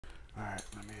Alright,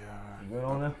 let me You good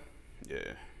on that?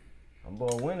 Yeah. I'm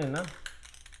boy winning now.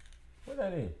 What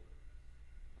that is?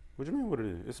 What you mean what it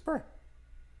is? It's spray.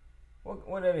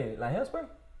 What that is? Like hairspray?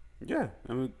 Yeah.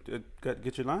 I mean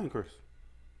get your line cursed.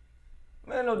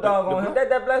 Man, no dog on him.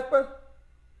 That black spray?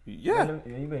 Yeah. Man,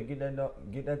 you better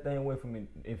get that thing away from me.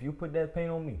 If you put that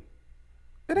paint on me.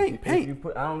 It ain't paint.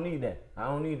 I don't need that. I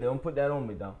don't need that. Don't put that on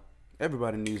me, dog.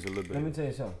 Everybody needs a little bit. Let me tell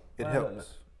you something. It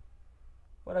helps.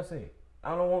 What I say?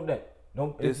 I don't want that.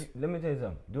 Let me tell you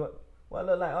something. What I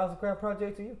look like Arts and Craft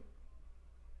Project to you?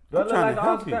 Do I look like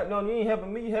Arts and Craft? No, you ain't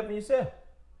helping me. You helping yourself.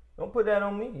 Don't put that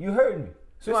on me. You hurting me.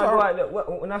 So I go out there,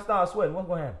 when I start sweating, what's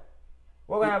gonna happen?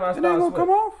 What's gonna happen? I start sweating. It ain't gonna come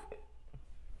off.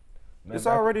 Man, it's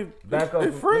already back up.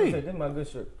 It's free. This is my good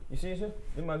shirt. You see this shirt?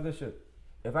 This is my good shirt.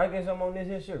 If I get something on this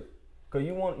here shirt, cause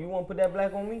you want to put that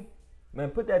black on me,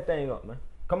 man, put that thing up, man.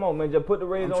 Come on, man, just put the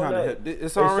razor on that.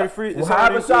 It's already free. Well, how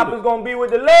the shop is gonna be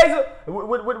with the laser,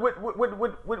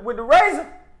 with the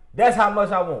razor. That's how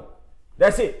much I want.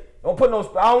 That's it. Don't put no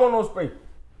spray. I don't want no spray.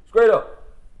 Straight up.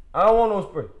 I don't want no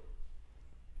spray.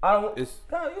 I don't want.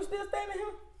 God, you still standing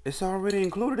here? It's already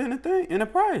included in the thing, in the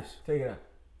price. Take it out.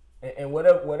 And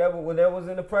whatever's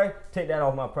in the price, take that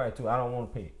off my price too. I don't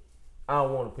want to pay it. I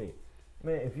don't want to pay it.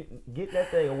 Man, if you get that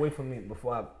thing away from me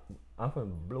before I'm gonna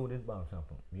blow this barber shop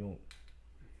up. You don't.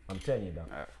 I'm telling you, dog.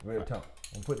 Real talk.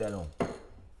 I'm gonna put that on.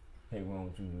 Hey, wrong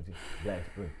with you with this black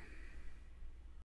spray.